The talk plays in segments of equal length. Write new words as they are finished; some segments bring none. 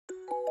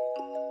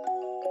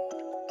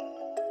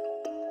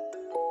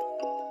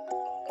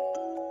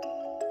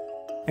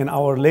In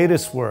our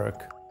latest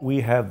work, we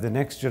have the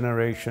next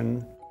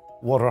generation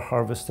water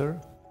harvester.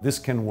 This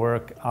can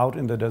work out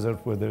in the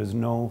desert where there is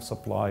no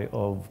supply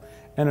of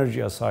energy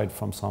aside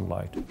from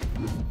sunlight.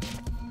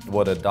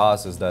 What it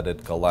does is that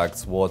it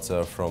collects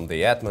water from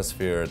the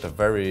atmosphere at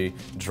very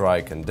dry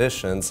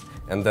conditions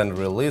and then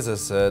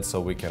releases it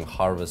so we can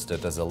harvest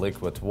it as a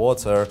liquid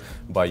water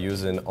by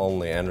using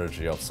only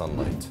energy of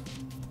sunlight.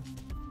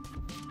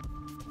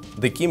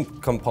 The key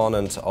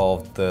component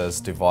of this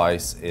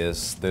device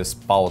is this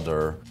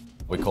powder.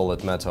 We call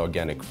it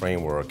meta-organic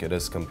framework. It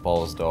is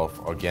composed of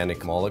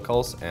organic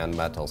molecules and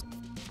metals.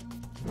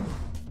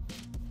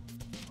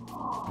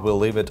 We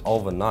leave it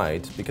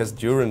overnight because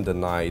during the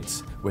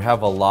night we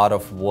have a lot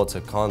of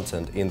water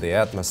content in the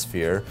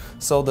atmosphere,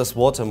 so this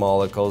water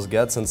molecules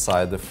gets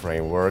inside the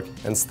framework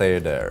and stay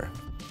there.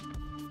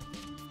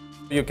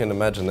 You can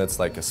imagine it's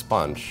like a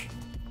sponge.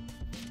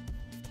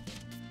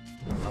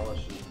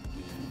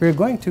 We're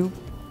going to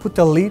put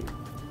the lid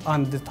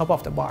on the top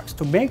of the box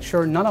to make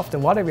sure none of the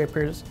water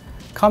vapors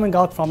coming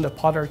out from the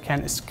powder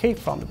can escape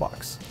from the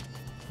box.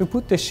 We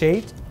put the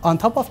shade on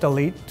top of the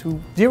lid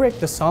to direct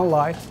the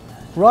sunlight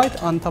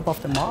right on top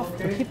of the mouth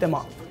to heat them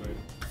up.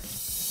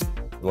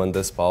 When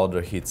this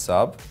powder heats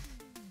up,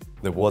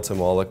 the water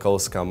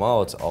molecules come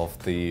out of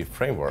the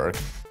framework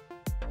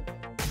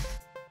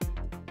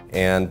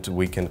and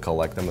we can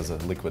collect them as a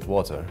liquid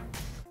water.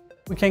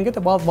 We can get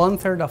about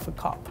 1/3 of a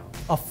cup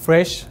of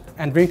fresh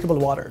and drinkable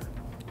water.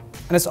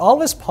 And it's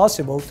always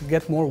possible to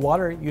get more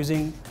water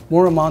using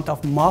more amount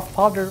of moth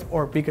powder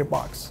or bigger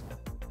box.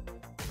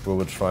 We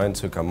were trying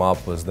to come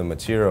up with the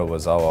material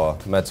with our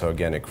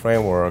meta-organic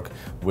framework,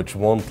 which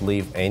won't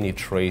leave any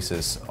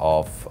traces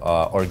of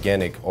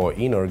organic or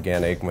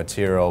inorganic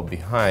material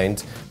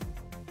behind.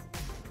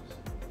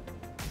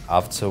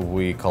 After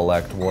we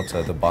collect water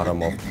at the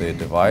bottom of the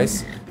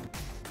device,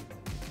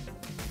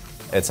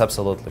 it's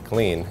absolutely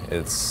clean.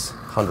 It's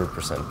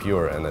 100%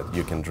 pure and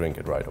you can drink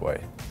it right away.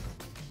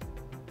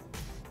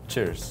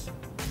 Cheers.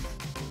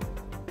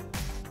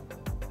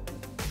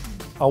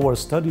 Our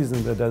studies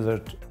in the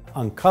desert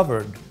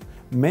uncovered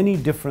many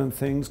different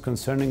things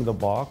concerning the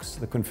box,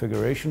 the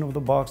configuration of the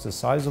box, the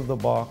size of the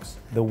box,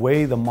 the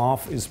way the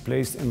moth is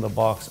placed in the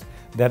box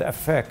that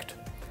affect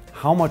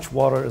how much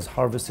water is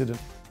harvested.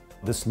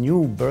 This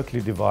new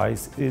Berkeley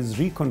device is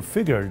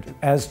reconfigured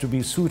as to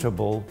be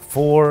suitable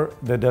for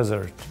the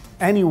desert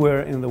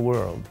anywhere in the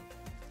world.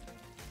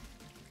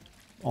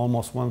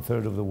 Almost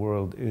 1/3 of the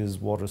world is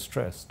water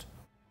stressed.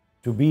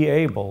 To be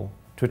able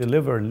to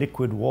deliver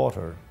liquid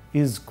water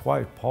is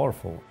quite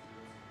powerful.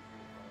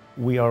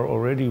 We are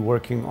already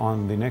working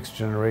on the next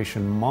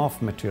generation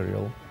moth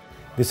material.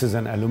 This is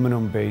an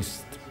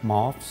aluminum-based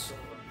moths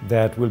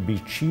that will be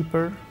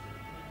cheaper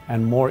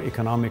and more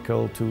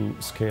economical to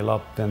scale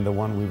up than the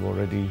one we've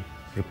already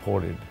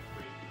reported.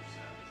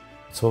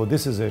 So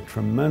this is a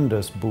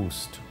tremendous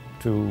boost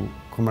to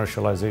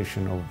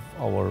commercialization of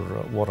our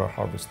water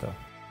harvester.